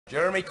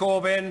Jeremy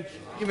Corbyn.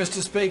 Thank you,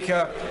 Mr.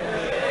 Speaker.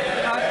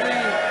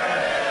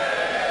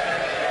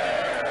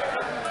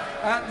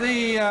 At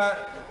the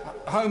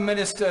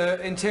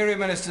Interior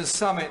Ministers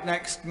Summit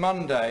next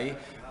Monday,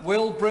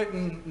 will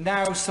Britain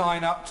now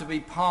sign up to be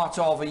part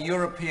of a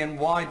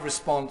European-wide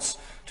response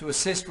to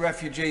assist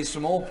refugees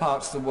from all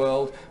parts of the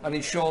world and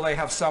ensure they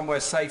have somewhere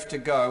safe to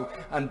go?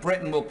 And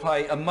Britain will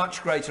play a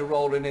much greater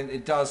role in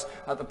it does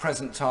at the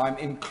present time,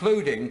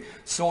 including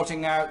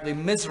sorting out the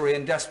misery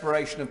and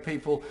desperation of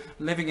people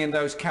living in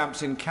those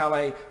camps in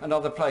Calais and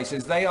other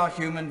places. They are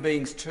human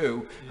beings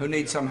too, who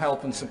need some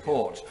help and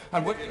support.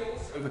 And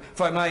if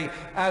I may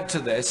add to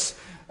this,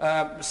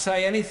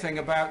 say anything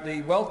about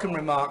the welcome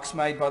remarks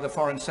made by the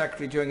Foreign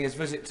Secretary during his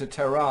visit to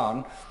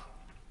Tehran,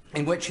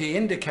 in which he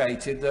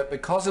indicated that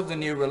because of the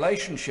new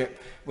relationship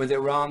with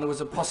Iran, there was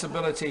a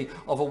possibility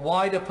of a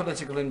wider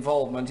political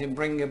involvement in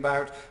bringing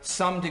about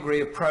some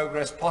degree of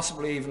progress,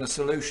 possibly even a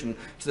solution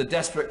to the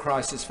desperate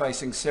crisis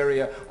facing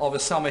Syria, of a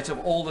summit of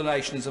all the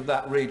nations of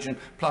that region,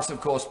 plus,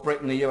 of course,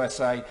 Britain, the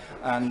USA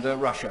and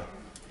Russia.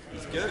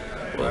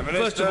 Well,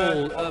 first of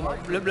all,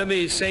 let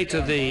me say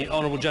to the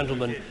honourable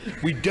gentleman,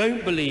 we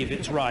don't believe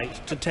it's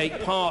right to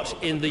take part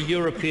in the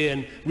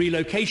European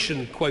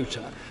relocation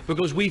quota,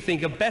 because we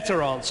think a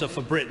better answer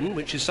for Britain,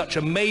 which is such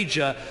a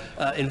major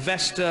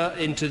investor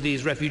into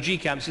these refugee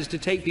camps, is to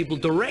take people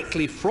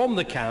directly from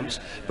the camps,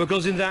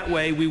 because in that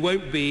way we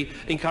won't be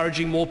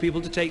encouraging more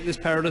people to take this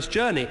perilous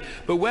journey.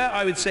 But where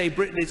I would say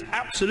Britain is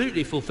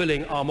absolutely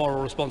fulfilling our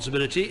moral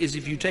responsibility is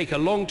if you take a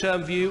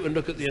long-term view and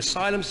look at the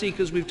asylum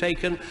seekers we've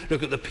taken,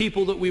 look at the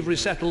people that we've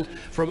resettled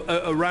from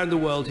around the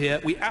world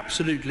here. We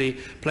absolutely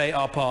play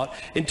our part.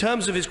 In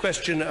terms of his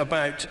question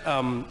about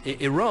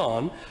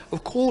Iran,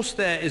 of course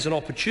there is an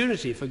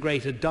opportunity for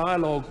greater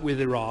dialogue with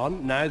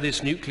Iran. Now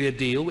this nuclear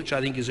deal, which I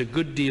think is a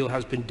good deal,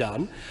 has been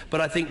done. But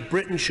I think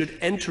Britain should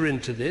enter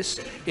into this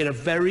in a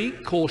very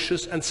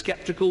cautious and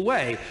sceptical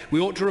way.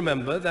 We ought to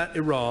remember that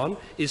Iran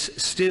is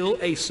still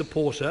a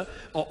supporter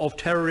of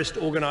terrorist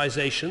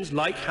organisations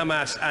like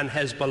Hamas and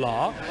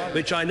Hezbollah,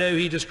 which I know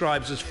he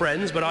describes as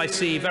friends, but I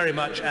see very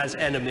much as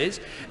enemies.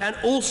 And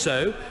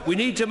also, we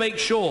need to make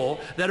sure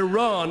that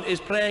Iran is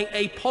playing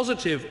a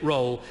positive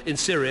role in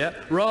Syria,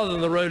 rather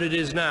than the role it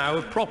is now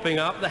of propping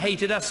up the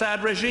hated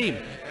Assad regime.